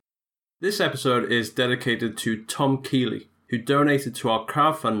This episode is dedicated to Tom Keeley, who donated to our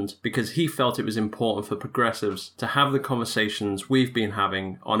crowdfund because he felt it was important for progressives to have the conversations we've been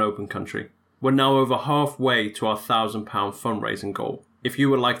having on Open Country. We're now over halfway to our £1,000 fundraising goal. If you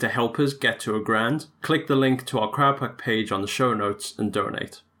would like to help us get to £1,000, click the link to our Crowdpack page on the show notes and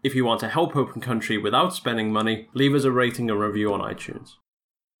donate. If you want to help Open Country without spending money, leave us a rating and review on iTunes.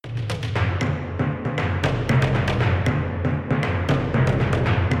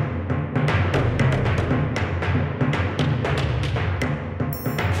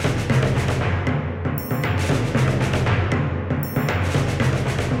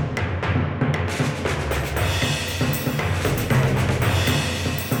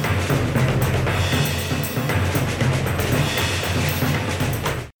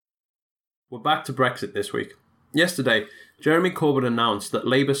 We're back to Brexit this week. Yesterday, Jeremy Corbyn announced that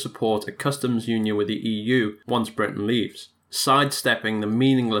Labour support a customs union with the EU once Britain leaves, sidestepping the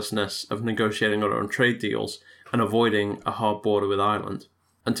meaninglessness of negotiating our own trade deals and avoiding a hard border with Ireland.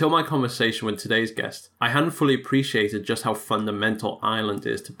 Until my conversation with today's guest, I hadn't fully appreciated just how fundamental Ireland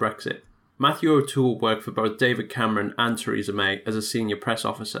is to Brexit. Matthew O'Toole worked for both David Cameron and Theresa May as a senior press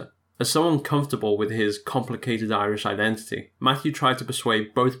officer. As someone comfortable with his complicated Irish identity, Matthew tried to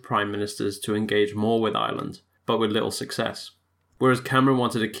persuade both prime ministers to engage more with Ireland, but with little success. Whereas Cameron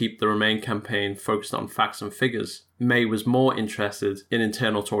wanted to keep the Remain campaign focused on facts and figures, May was more interested in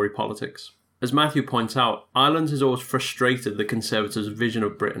internal Tory politics. As Matthew points out, Ireland has always frustrated the Conservatives' vision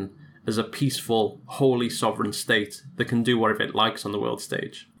of Britain as a peaceful, wholly sovereign state that can do whatever it likes on the world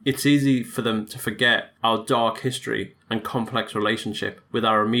stage. It's easy for them to forget our dark history and complex relationship with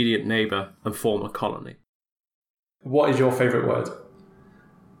our immediate neighbour and former colony. What is your favourite word?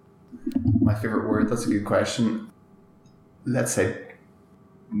 My favourite word? That's a good question. Let's say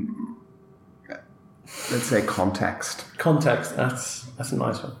context. Context, that's a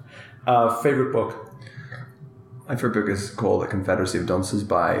nice one. Favourite book? My favourite book is called The Confederacy of Dunces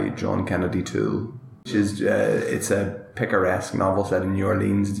by John Kennedy Toole. Which is, it's a picaresque novel set in New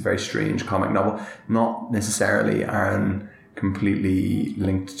Orleans. It's a very strange comic novel. Not necessarily, Aaron, completely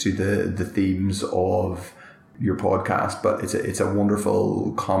linked to the themes of your podcast, but it's a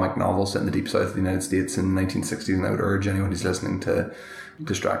wonderful comic novel set in the deep south of the United States in the 1960s, and I would urge anyone who's listening to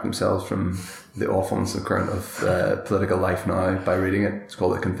distract themselves from the awfulness of current political life now by reading it. It's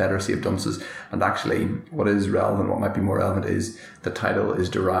called The Confederacy of Dunces, and actually what is relevant, what might be more relevant, is the title is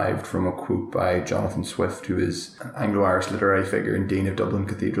derived from a quote by Jonathan Swift, who is an Anglo-Irish literary figure and Dean of Dublin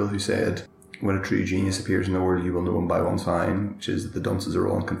Cathedral, who said, "When a true genius appears in the world, you will know him by one sign, which is that the dunces are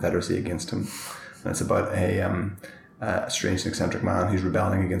all in confederacy against him." And it's about a strange and eccentric man who's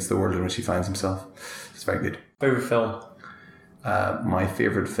rebelling against the world in which he finds himself. It's very good. Favourite film? My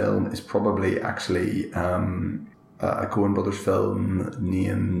favourite film is probably actually a Coen Brothers film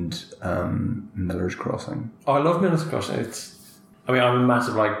named Miller's Crossing. Oh, I love Miller's Crossing. I'm a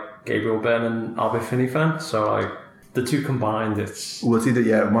massive Gabriel Byrne and Albert Finney fan, so the two combined, it's... Well, it's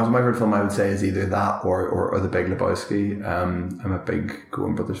either, my favourite film I would say is either that or The Big Lebowski. I'm a big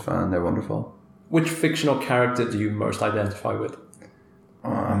Coen Brothers fan. They're wonderful. Which fictional character do you most identify with?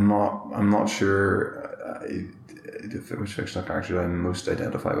 I'm not sure which fictional character I most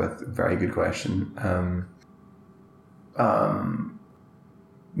identify with. Very good question.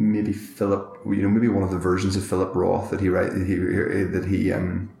 Maybe Philip. Maybe one of the versions of Philip Roth that he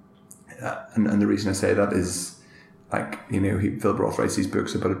and the reason I say that is Philip Roth writes these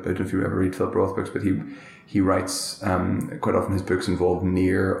books about if you ever read Philip Roth books, but he writes quite often his books involve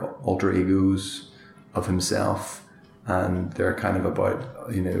near alter egos of himself, and they're kind of about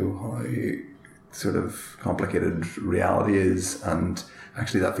how sort of complicated reality is, and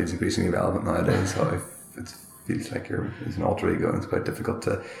actually that feels increasingly relevant nowadays. How it feels like you're an alter ego, and it's quite difficult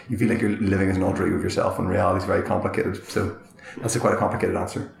you feel like you're living as an alter ego of yourself, and reality is very complicated. So that's quite a complicated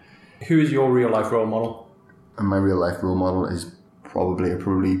answer. Who is your real life role model? And my real life role model is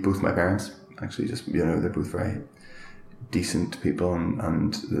probably both my parents. Actually, just they're both very decent people,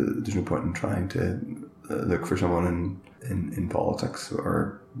 and there's no point in trying to look for someone in politics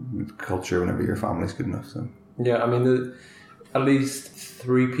or culture whenever your family's good enough. So yeah, at least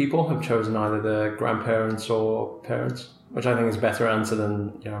 3 people have chosen either their grandparents or parents, which I think is a better answer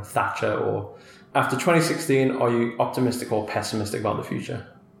than Thatcher. Or after 2016, are you optimistic or pessimistic about the future?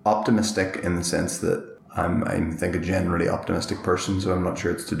 Optimistic in the sense that I think a generally optimistic person, so I'm not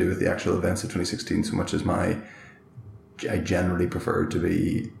sure it's to do with the actual events of 2016 so much as I generally prefer to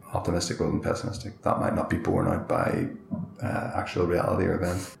be optimistic rather than pessimistic. That might not be borne out by actual reality or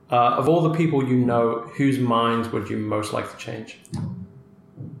events. Of all the people you know, whose minds would you most like to change?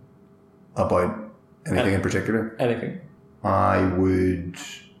 About anything in particular? Anything. I would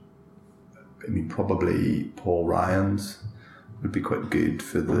probably Paul Ryan's would be quite good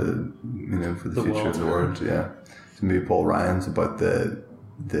for the future of the world. Yeah, so maybe Paul Ryan's about the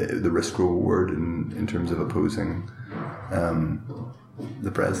risk reward in terms of opposing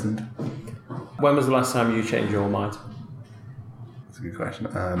the president. When was the last time you changed your mind? That's a good question.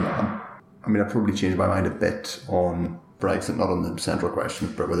 I've probably changed my mind a bit on Brexit, not on the central question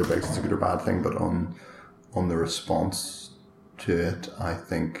of whether Brexit's a good or bad thing, but on the response to it. I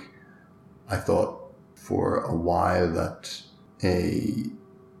thought for a while that a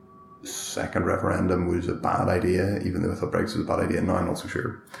second referendum was a bad idea, even though I thought Brexit was a bad idea. Now I'm not so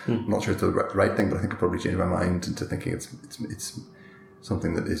sure. I'm not sure it's the right thing, but I think I probably changed my mind into thinking it's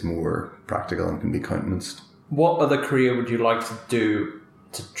something that is more practical and can be countenanced. What other career would you like to do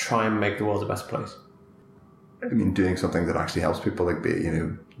to try and make the world a better place? Doing something that actually helps people, like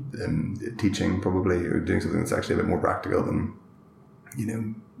teaching probably, or doing something that's actually a bit more practical than,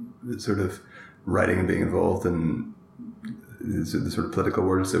 sort of writing and being involved in the sort of political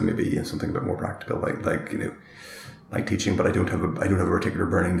world. So maybe something a bit more practical, like teaching. But I don't have a particular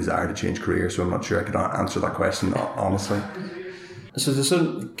burning desire to change career, so I'm not sure I could answer that question honestly. So to sort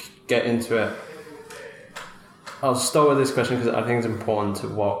of get into it, I'll start with this question because I think it's important to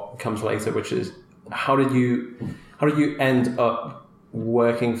what comes later, which is how did you end up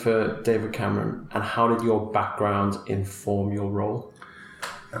working for David Cameron, and how did your background inform your role?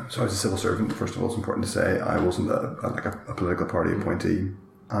 So I was a civil servant. First of all, it's important to say I wasn't a political party appointee.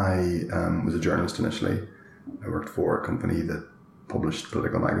 I was a journalist initially. I worked for a company that published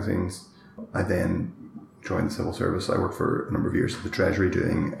political magazines. I then joined the civil service. I worked for a number of years at the Treasury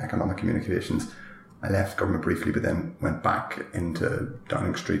doing economic communications. I left government briefly, but then went back into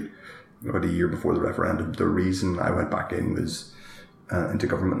Downing Street about a year before the referendum. The reason I went back in was into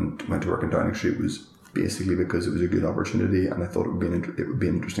government and went to work in Downing Street was basically because it was a good opportunity, and I thought it would be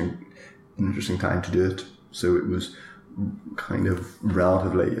an interesting time to do it. So it was kind of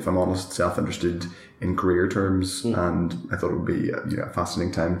relatively, if I'm honest, self-interested in career terms, and I thought it would be a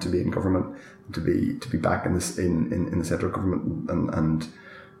fascinating time to be in government, to be back in this in the central government, and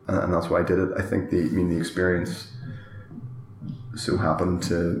that's why I did it. I think the experience so happened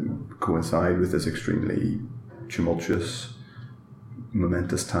to coincide with this extremely tumultuous,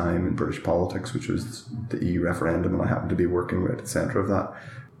 momentous time in British politics, which was the EU referendum, and I happened to be working right at the centre of that.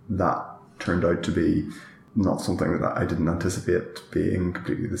 That turned out to be not something that I didn't anticipate being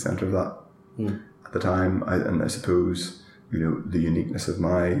completely the centre of that at the time. I suppose the uniqueness of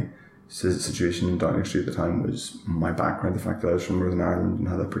my situation in Downing Street at the time was my background, the fact that I was from Northern Ireland and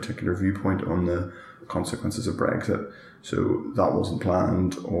had a particular viewpoint on the consequences of Brexit. So that wasn't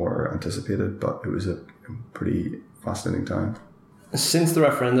planned or anticipated, but it was a pretty fascinating time. Since the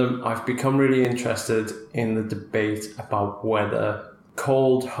referendum, I've become really interested in the debate about whether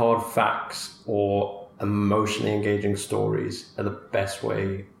cold, hard facts or emotionally engaging stories are the best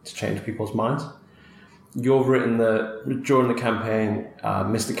way to change people's minds. You've written that during the campaign,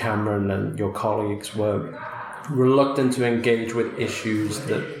 Mr. Cameron and your colleagues were reluctant to engage with issues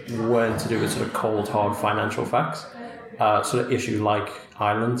that weren't to do with sort of cold, hard financial facts. Sort of issue like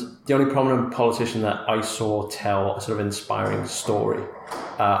Ireland. The only prominent politician that I saw tell a sort of inspiring story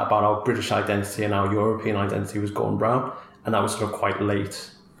about our British identity and our European identity was Gordon Brown, and that was sort of quite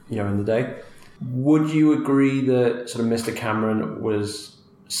late, in the day. Would you agree that sort of Mr. Cameron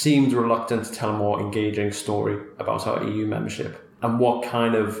seemed reluctant to tell a more engaging story about our EU membership? And what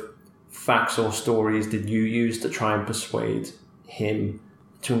kind of facts or stories did you use to try and persuade him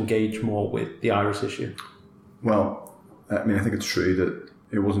to engage more with the Irish issue? Well, I think it's true that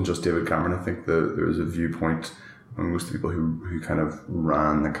it wasn't just David Cameron. I think there was a viewpoint among most people who kind of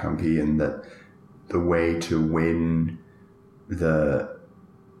ran the campaign that the way to win the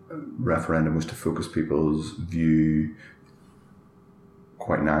referendum was to focus people's view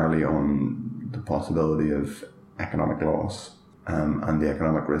quite narrowly on the possibility of economic loss and the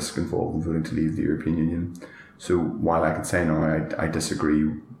economic risk involved in voting to leave the European Union. So while I could say no, I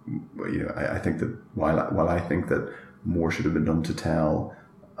disagree. I think that while I think that more should have been done to tell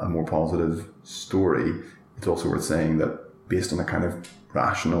a more positive story, it's also worth saying that based on a kind of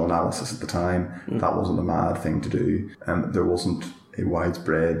rational analysis at the time, that wasn't a mad thing to do. There wasn't a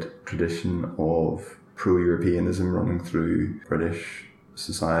widespread tradition of pro-Europeanism running through British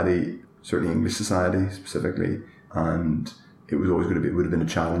society, certainly English society specifically, and it was always it would have been a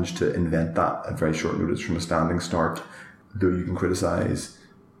challenge to invent that at very short notice from a standing start. Though you can criticise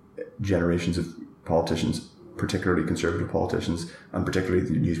generations of politicians, particularly conservative politicians, and particularly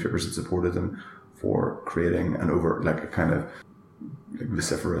the newspapers that supported them, for creating a kind of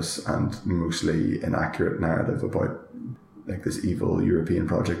vociferous and mostly inaccurate narrative about like this evil European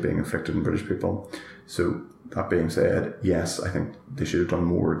project being inflicted on British people. So that being said, yes, I think they should have done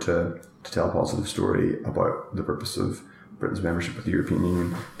more to tell a positive story about the purpose of Britain's membership of the European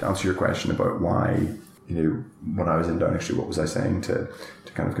Union. To answer your question about why, when I was in Downing Street, what was I saying to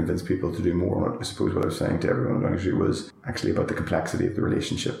kind of convince people to do more? I suppose what I was saying to everyone in Downing Street was actually about the complexity of the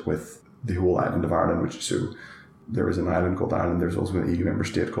relationship with the whole island of Ireland, so there is an island called Ireland, there's also an EU member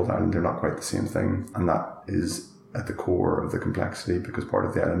state called Ireland. They're not quite the same thing, and that is at the core of the complexity, because part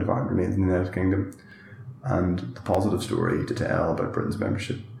of the island of Ireland remains in the United Kingdom. And the positive story to tell about Britain's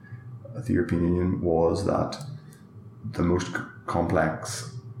membership of the European Union was that the most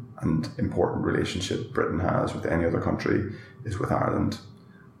complex and important relationship Britain has with any other country is with Ireland,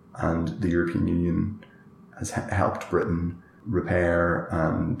 and the European Union has helped Britain repair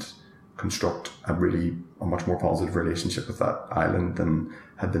and construct a much more positive relationship with that island than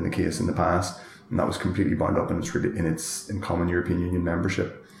had been the case in the past, and that was completely bound up in common European Union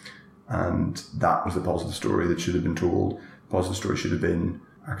membership. And that was the positive story that should have been told. The positive story should have been,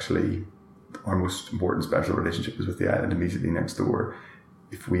 actually, our most important special relationship is with the island immediately next door.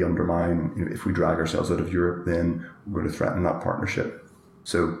 If we undermine, if we drag ourselves out of Europe, then we're going to threaten that partnership.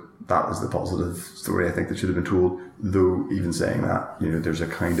 So that was the positive story I think that should have been told. Though even saying that, there's a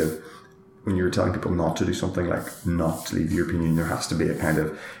kind of, when you're telling people not to do something, like not to leave the European Union, there has to be a kind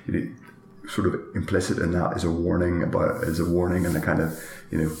of, sort of implicit in that is a warning, and the kind of,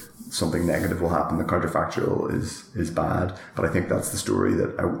 something negative will happen. The counterfactual is bad, but I think that's the story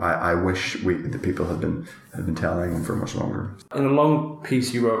that I wish the people had been telling for much longer. In a long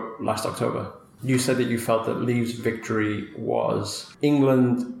piece you wrote last October, you said that you felt that Leave's victory was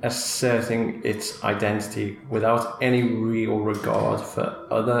England asserting its identity without any real regard for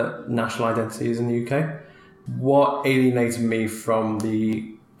other national identities in the UK. What alienated me from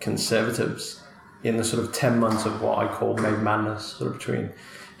the Conservatives in the sort of 10 months of what I call May Madness, sort of between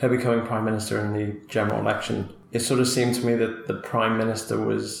her becoming Prime Minister and the general election, it sort of seemed to me that the Prime Minister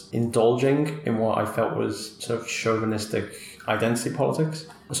was indulging in what I felt was sort of chauvinistic identity politics.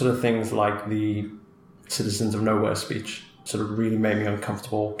 Sort of things like the Citizens of Nowhere speech sort of really made me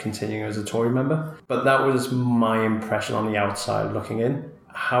uncomfortable continuing as a Tory member. But that was my impression on the outside looking in.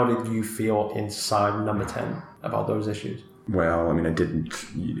 How did you feel inside Number 10 about those issues? Well, I mean, I didn't,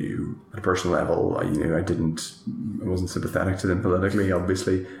 at a personal level, I wasn't sympathetic to them politically,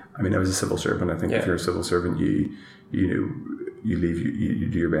 obviously. I mean, I was a civil servant. I think if you're a civil servant, you do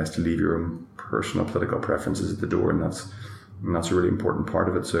your best to leave your own personal political preferences at the door, and that's a really important part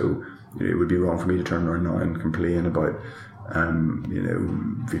of it. So, it would be wrong for me to turn around now and complain about,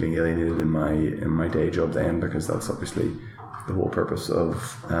 feeling alienated in my day job then, because that's obviously the whole purpose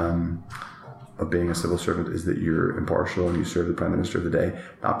of being a civil servant, is that you're impartial and you serve the Prime Minister of the day.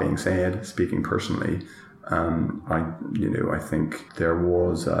 That being said, speaking personally, I think there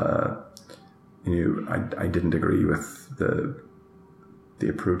was I didn't agree with the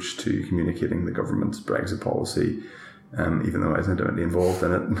approach to communicating the government's Brexit policy, even though I was intimately involved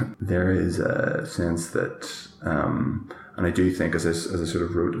in it. There is a sense that, and I do think, as I sort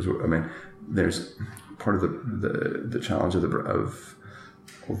of wrote, I mean, there's part of the challenge of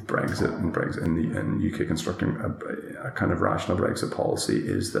Brexit and UK constructing a kind of rational Brexit policy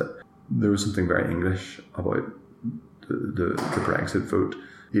is that there was something very English about the Brexit vote.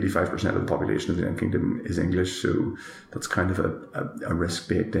 85% of the population of the United Kingdom is English, so that's kind of a risk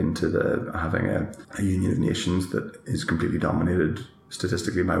baked into having a union of nations that is completely dominated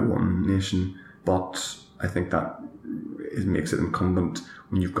statistically by one nation. But I think that it makes it incumbent,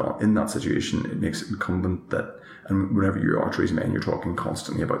 when you've got in that situation, it makes it incumbent that, and whenever you are Theresa May and you're talking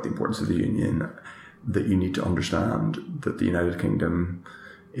constantly about the importance of the union, that you need to understand that the United Kingdom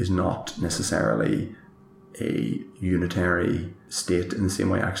is not necessarily a unitary state in the same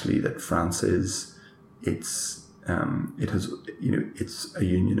way, actually, that France is. It's a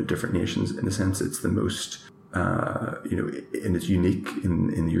union of different nations. In a sense, it's the most and it's unique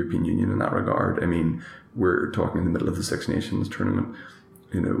in the European Union in that regard. I mean, we're talking in the middle of the Six Nations tournament.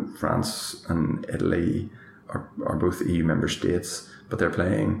 France and Italy are both EU member states, but they're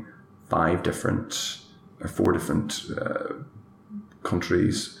playing four different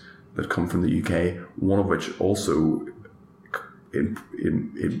countries that come from the UK, one of which also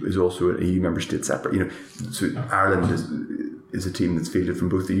is also an EU member state separate. So Ireland is a team that's fielded from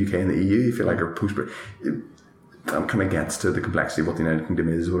both the UK and the EU, if you like, or that kind of gets to the complexity of what the United Kingdom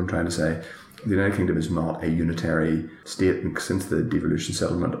is what I'm trying to say. The United Kingdom is not a unitary state, and since the devolution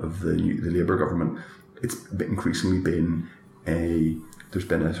settlement of the Labour government, it's increasingly been there's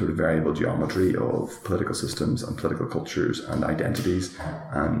been a sort of variable geometry of political systems and political cultures and identities,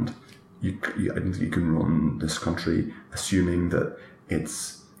 and I don't think you can run this country assuming that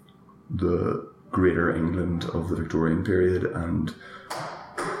it's the greater England of the Victorian period, and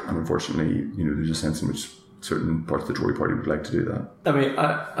unfortunately, there's a sense in which certain parts of the Tory party would like to do that. I mean,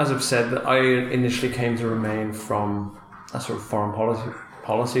 as I've said, I initially came to Remain from a sort of foreign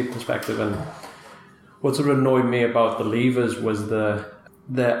policy perspective, and what sort of annoyed me about the Leavers was the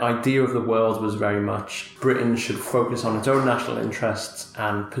idea of the world was very much Britain should focus on its own national interests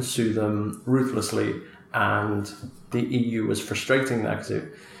and pursue them ruthlessly, and the EU was frustrating that because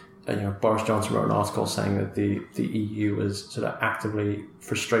Boris Johnson wrote an article saying that the EU was sort of actively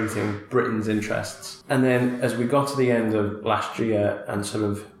frustrating Britain's interests. And then as we got to the end of last year, and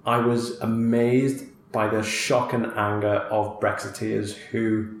I was amazed by the shock and anger of Brexiteers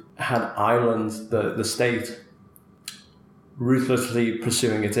who had Ireland, the state, ruthlessly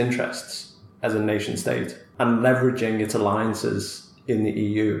pursuing its interests as a nation state and leveraging its alliances in the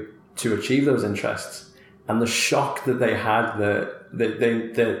EU to achieve those interests. And the shock that they had that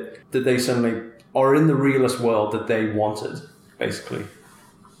they suddenly are in the realist world that they wanted, basically.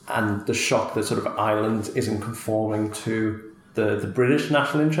 And the shock that sort of Ireland isn't conforming to the British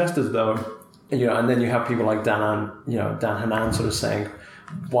national interest, as though, and then you have people like Dan Hannan sort of saying,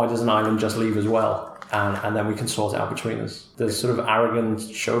 why doesn't Ireland just leave as well? And then we can sort it out between us. There's sort of arrogant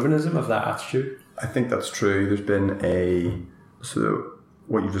chauvinism of that attitude. I think that's true. There's been so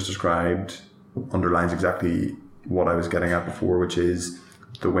what you've just described underlines exactly what I was getting at before, which is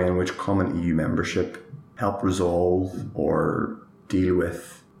the way in which common EU membership helped resolve or deal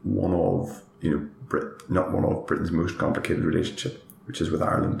with one of Britain's most complicated relationship, which is with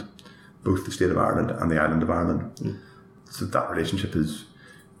Ireland, both the state of Ireland and the island of Ireland. Mm. So that relationship is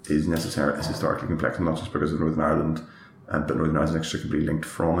necessary, is historically complex, and not just because of Northern Ireland, but Northern Ireland is inextricably linked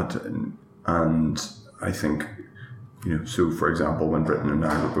from it. And I think, so for example, when Britain and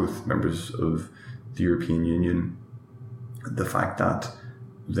Ireland were both members of the European Union, the fact that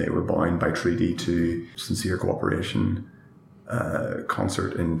they were bound by treaty to sincere cooperation,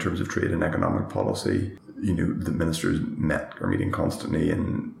 concert in terms of trade and economic policy, the ministers are meeting constantly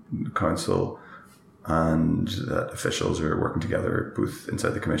in the council, and that officials are working together both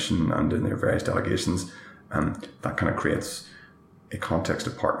inside the Commission and in their various delegations. That kind of creates a context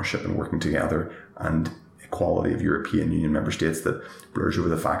of partnership and working together and equality of European Union member states that blurs over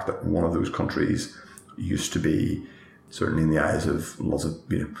the fact that one of those countries used to be, certainly in the eyes of lots of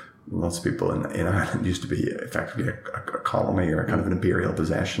people in Ireland, used to be effectively a colony or a kind of an imperial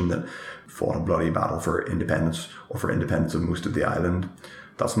possession that fought a bloody battle for independence or for independence of most of the island.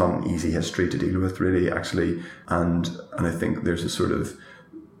 That's not an easy history to deal with, really, actually. And I think there's a sort of,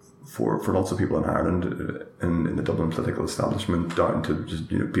 for lots of people in Ireland, in the Dublin political establishment, down to just,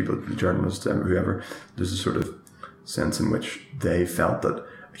 people, journalists, whoever, there's a sort of sense in which they felt that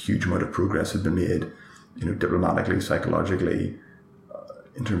a huge amount of progress had been made, diplomatically, psychologically,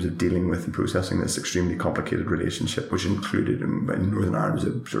 in terms of dealing with and processing this extremely complicated relationship, which included, in Northern Ireland was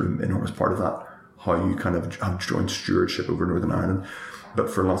a sort of enormous part of that, how you kind of have joint stewardship over Northern Ireland. But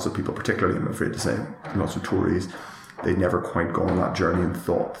for lots of people, particularly, I'm afraid to say, lots of Tories, they'd never quite gone on that journey and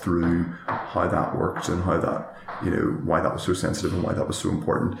thought through how that worked and how that, why that was so sensitive and why that was so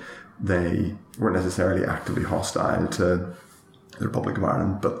important. They weren't necessarily actively hostile to the Republic of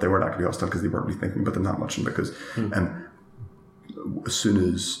Ireland, but they weren't actively hostile because they weren't really thinking about them that much, and because as soon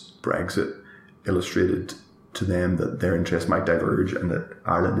as Brexit illustrated to them that their interests might diverge and that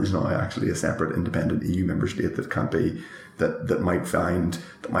Ireland is now actually a separate independent EU member state that can't be, that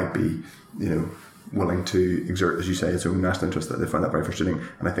might be, willing to exert, as you say, its own national interest, that they find that very frustrating.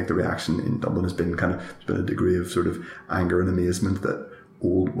 And I think the reaction in Dublin has been a degree of sort of anger and amazement that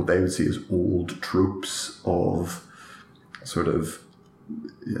what they would see as old tropes of sort of,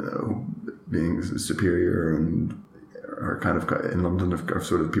 being superior and are kind of in London have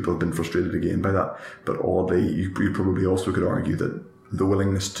sort of people have been frustrated again by that. But oddly, you probably also could argue that the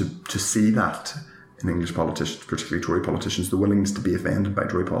willingness to see that in English politicians, particularly Tory politicians, the willingness to be offended by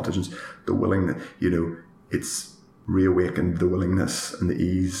Tory politicians, the willingness, it's reawakened the willingness and the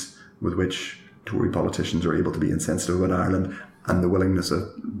ease with which Tory politicians are able to be insensitive about Ireland, and the willingness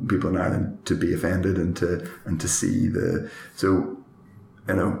of people in Ireland to be offended and to see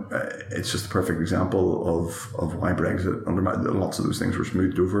it's just a perfect example of why Brexit undermined. Lots of those things were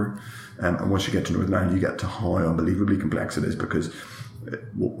smoothed over, and once you get to Northern Ireland, you get to how unbelievably complex it is, because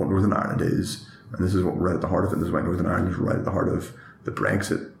what Northern Ireland is, and this is what we're right at the heart of it, this is why Northern Ireland is right at the heart of the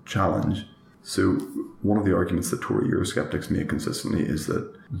Brexit challenge. So one of the arguments that Tory Eurosceptics make consistently is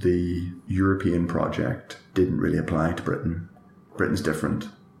that the European project didn't really apply to Britain. Britain's different.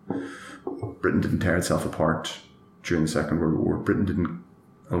 Britain didn't tear itself apart during the Second World War. Britain didn't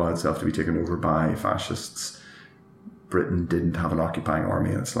allowed itself to be taken over by fascists. Britain didn't have an occupying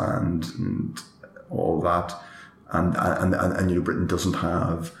army in its land and all that. And Britain doesn't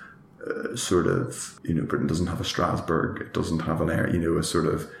have Britain doesn't have a Strasbourg. It doesn't have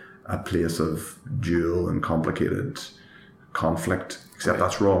a place of dual and complicated conflict. Except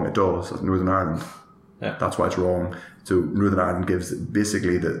that's wrong. It does. That's Northern Ireland. Yeah. That's why it's wrong. So Northern Ireland gives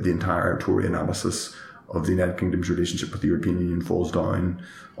basically the entire Tory analysis of the United Kingdom's relationship with the European Union falls down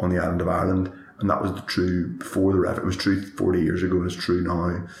on the island of Ireland. And that was true before the ref. It was true 40 years ago, and it's true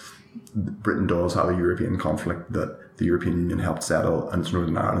now. Britain does have a European conflict that the European Union helped settle, and it's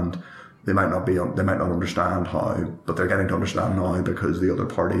Northern Ireland. They might not understand how, but they're getting to understand now because the other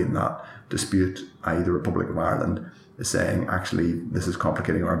party in that dispute, i.e. the Republic of Ireland, is saying, actually, this is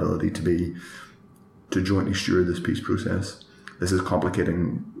complicating our ability to jointly steward this peace process. This is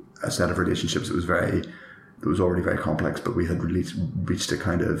complicating a set of relationships that was already very complex, but we had reached a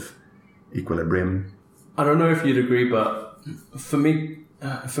kind of equilibrium. I don't know if you'd agree, but for me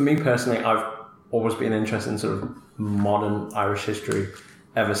personally, I've always been interested in sort of modern Irish history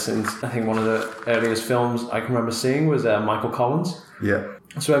ever since. I think one of the earliest films I can remember seeing was Michael Collins. Yeah.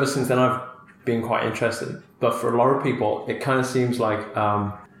 So ever since then, I've been quite interested. But for a lot of people, it kind of seems like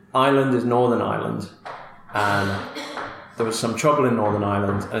Ireland is Northern Ireland, and there was some trouble in Northern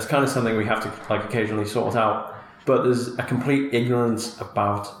Ireland, and it's kind of something we have to occasionally sort out. But there's a complete ignorance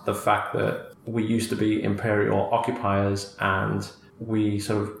about the fact that we used to be imperial occupiers, and we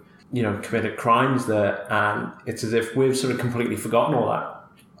sort of, committed crimes there, and it's as if we've sort of completely forgotten all that.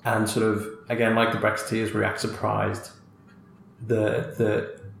 And sort of, again, like the Brexiteers, react surprised.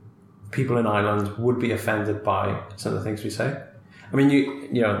 The people in Ireland would be offended by some of the things we say. I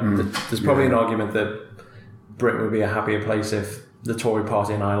mean, there's probably an argument that Britain would be a happier place if the Tory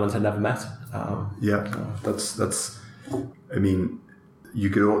party in Ireland had never met. That's. I mean, you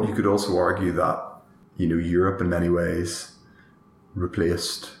could also argue that Europe in many ways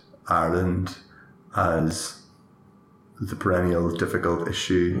replaced Ireland as the perennial difficult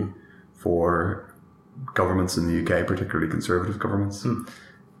issue for governments in the UK, particularly conservative governments.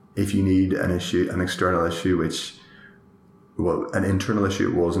 If you need an external issue, an internal issue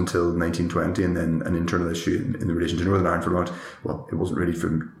it was until 1920, and then an internal issue in relation to Northern Ireland for a moment. Well, it wasn't really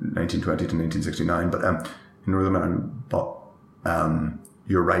from 1920 to 1969, but in Northern Ireland. But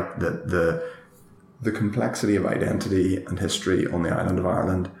you're right that the complexity of identity and history on the island of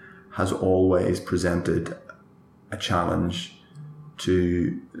Ireland has always presented a challenge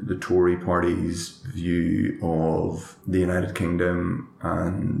to the Tory party's view of the United Kingdom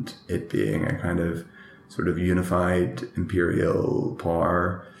and it being a kind of sort of unified imperial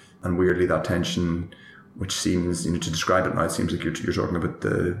power. And weirdly, that tension, which seems, to describe it now, it seems like you're talking about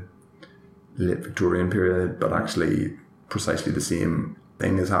the late Victorian period, but actually precisely the same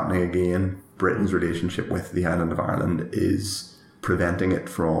thing is happening again. Britain's relationship with the island of Ireland is preventing it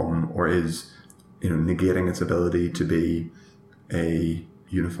from, or is, negating its ability to be a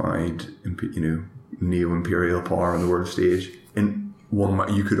unified, neo-imperial power on the world stage. In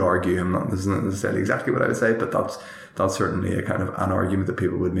one, you could argue, this isn't necessarily exactly what I would say, but that's certainly a kind of an argument that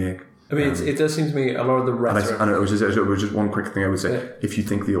people would make. I mean, it does seem to me a lot of the rhetoric. And it was just one quick thing I would say. Yeah. If you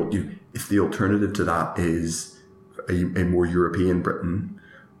think if the alternative to that is a more European Britain,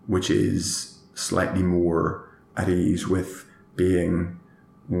 which is slightly more at ease with being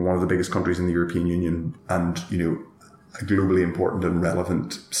one of the biggest countries in the European Union and, a globally important and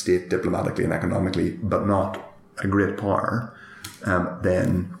relevant state diplomatically and economically, but not a great power,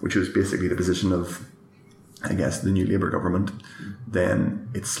 then, which was basically the position of, I guess, the new Labour government, then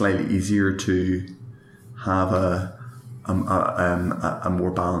it's slightly easier to have a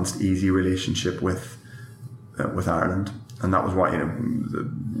more balanced, easy relationship with Ireland. And that was why,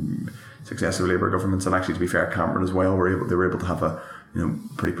 the successive Labour governments, and actually, to be fair, Cameron as well, they were able to have a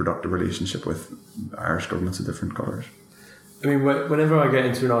pretty productive relationship with Irish governments of different colours. I mean, whenever I get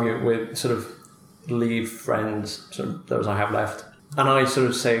into an argument with sort of Leave friends, sort of those I have left, and I sort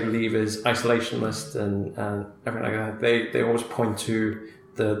of say Leave is isolationist and everything like that, they always point to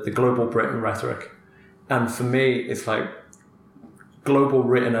the global Britain rhetoric. And for me, it's like global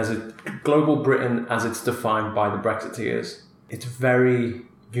Britain as it's defined by the Brexiteers. It's very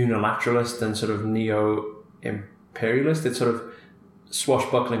unilateralist and sort of neo-imperialist. It's sort of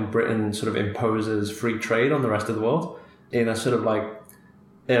swashbuckling Britain sort of imposes free trade on the rest of the world in a sort of like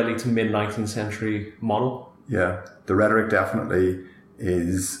early to mid 19th century model. Yeah, the rhetoric definitely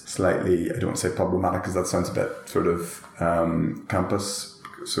is slightly, I don't want to say problematic because that sounds a bit sort of campus,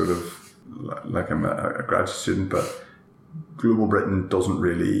 sort of like I'm a graduate student, but global Britain doesn't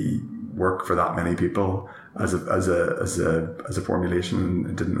really work for that many people. as a formulation.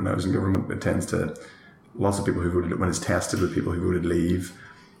 It didn't when I was in government. It tends to lots of people who voted when it's tested with people who voted Leave,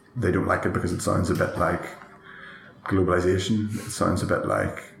 they don't like it because it sounds a bit like globalization. It sounds a bit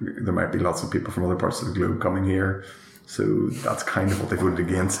like there might be lots of people from other parts of the globe coming here. So that's kind of what they voted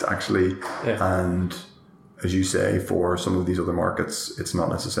against, actually. Yeah. And as you say, for some of these other markets, it's not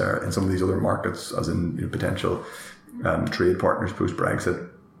necessary. In some of these other markets, as in potential trade partners post-Brexit,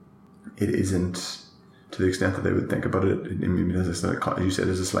 it isn't to the extent that they would think about it. I mean, as you said,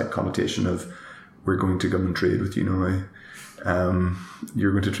 there's a slight connotation of we're going to come and trade with you now.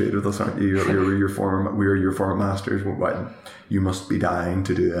 You're going to trade with us, aren't you? We're your former masters. You must be dying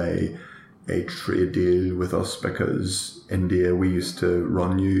to do a trade deal with us because India, we used to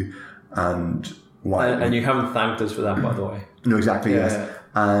run you, and you haven't thanked us for that, by the way. No, exactly. Yeah. Yes,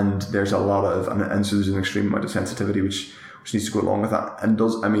 and there's a lot of and so there's an extreme amount of sensitivity which needs to go along with that. And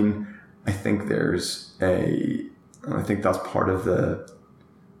I think that's part of the.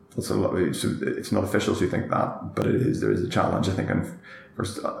 So it's not officials who think that, but there is a challenge, I think, and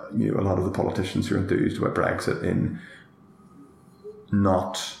first, a lot of the politicians who are enthused about Brexit in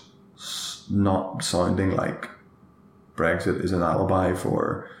not sounding like Brexit is an alibi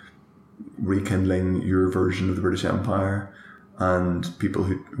for rekindling your version of the British Empire, and people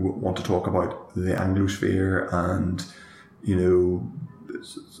who want to talk about the Anglosphere, and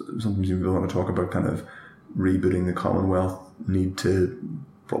sometimes people want to talk about kind of rebooting the Commonwealth, need to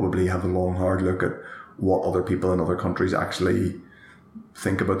probably have a long, hard look at what other people in other countries actually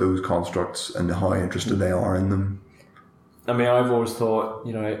think about those constructs and how interested they are in them. I mean, I've always thought,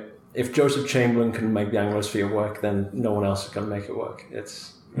 if Joseph Chamberlain can make the Anglosphere work, then no one else is going to make it work.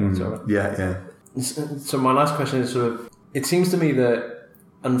 It's yeah. So my last question is it seems to me that,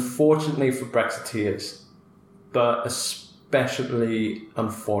 unfortunately for Brexiteers, but especially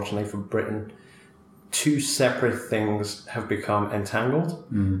unfortunately for Britain, two separate things have become entangled.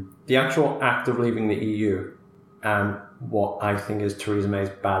 The actual act of leaving the EU and what I think is Theresa May's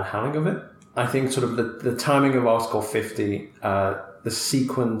bad handling of it. I think the timing of Article 50, the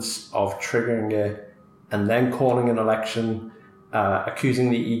sequence of triggering it and then calling an election, accusing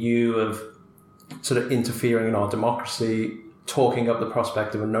the EU of interfering in our democracy, talking up the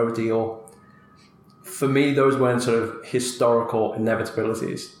prospect of a no deal. For me, those weren't historical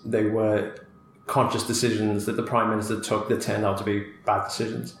inevitabilities. They were conscious decisions that the Prime Minister took that turned out to be bad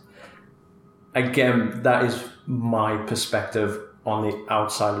decisions. Again, that is my perspective on the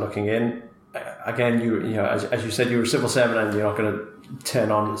outside looking in. Again, as you said, you're a civil servant and you're not going to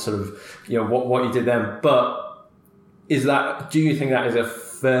turn on what you did then. But do you think that is a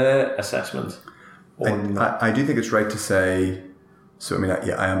fair assessment? I do think it's right to say. So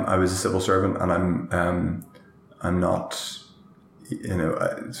I was a civil servant, and I'm not.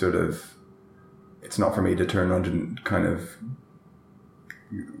 It's not for me to turn around and kind of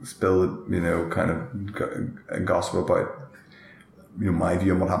spill, gossip about, my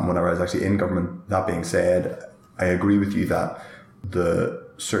view on what happened whenever I was actually in government. That being said, I agree with you that the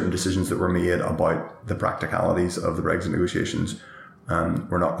certain decisions that were made about the practicalities of the Brexit negotiations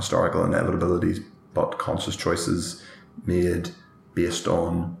were not historical inevitabilities, but conscious choices made based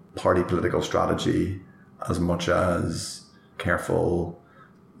on party political strategy as much as careful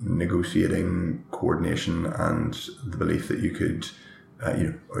negotiating, coordination, and the belief that you could,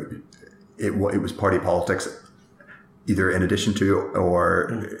 it was party politics, either in addition to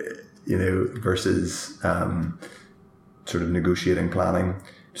or versus negotiating planning.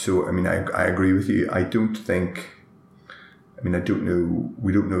 So I agree with you. I don't know.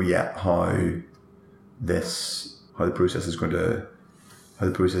 We don't know yet how the process is going to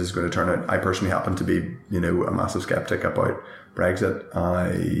turn out. I personally happen to be a massive skeptic about Brexit.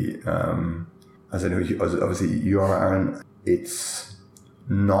 As I know obviously you are, Aaron, it's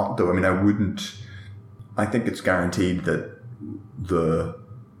not though. I think it's guaranteed that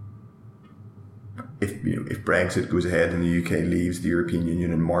if Brexit goes ahead and the UK leaves the European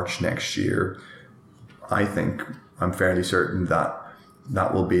Union in March next year, I'm fairly certain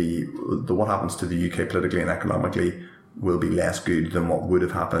that will be what happens to the UK politically and economically will be less good than what would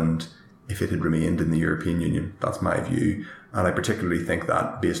have happened if it had remained in the European Union. That's my view. And I particularly think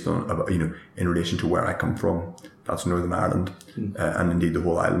that based on, in relation to where I come from, that's Northern Ireland, and indeed the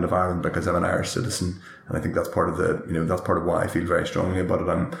whole island of Ireland, because I'm an Irish citizen. And I think that's part of that's part of why I feel very strongly about it.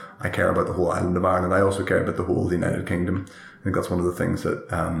 I care about the whole island of Ireland. I also care about the whole of the United Kingdom. I think that's one of the things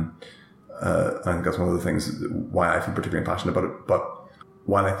why I feel particularly passionate about it. But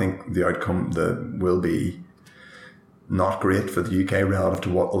while I think the outcome will be not great for the UK relative to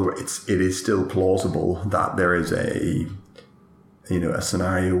what other, it is still plausible that there is a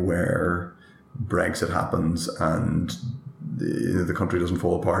scenario where Brexit happens and the country doesn't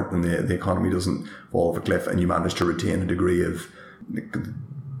fall apart and the economy doesn't fall off a cliff, and you manage to retain a degree of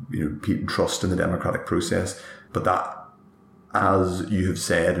trust in the democratic process. But that, as you have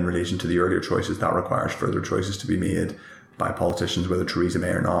said in relation to the earlier choices, that requires further choices to be made by politicians, whether Theresa May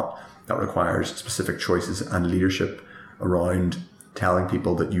or not. That requires specific choices and leadership around telling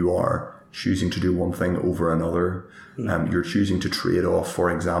people that you are choosing to do one thing over another. You're choosing to trade off, for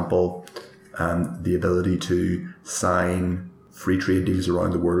example, the ability to sign free trade deals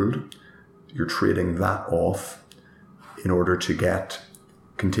around the world. You're trading that off in order to get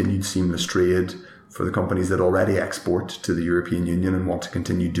continued seamless trade for the companies that already export to the European Union and want to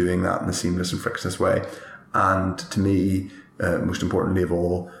continue doing that in a seamless and frictionless way. And to me, most importantly of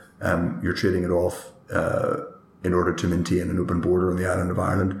all, you're trading it off in order to maintain an open border on the island of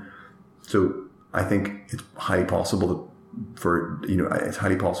Ireland. So I think it's highly possible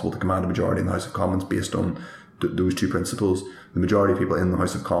to command a majority in the House of Commons based on those two principles. The majority of people in the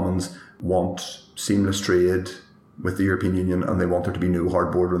House of Commons want seamless trade with the European Union, and they want there to be no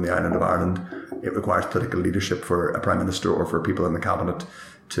hard border on the island of Ireland. It requires political leadership for a Prime Minister or for people in the Cabinet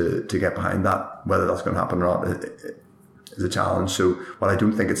to get behind that. Whether that's going to happen or not is a challenge. So while I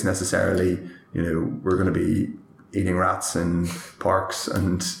don't think it's necessarily, we're going to be eating rats in parks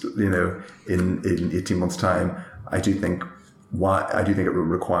and, in 18 months' time, I do think it will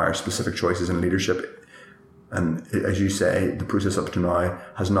require specific choices in leadership. And as you say, the process up to now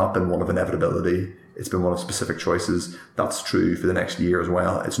has not been one of inevitability. It's been one of specific choices. That's true for the next year as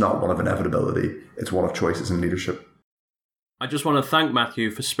well. It's not one of inevitability. It's one of choices in leadership. I just want to thank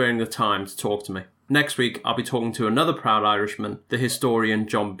Matthew for sparing the time to talk to me. Next week, I'll be talking to another proud Irishman, the historian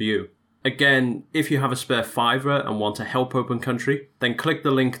John Bew. Again, if you have a spare £5 and want to help Open Country, then click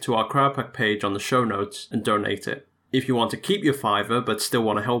the link to our Crowdpack page on the show notes and donate it. If you want to keep your £5 but still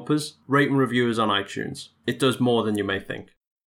want to help us, rate and review us on iTunes. It does more than you may think.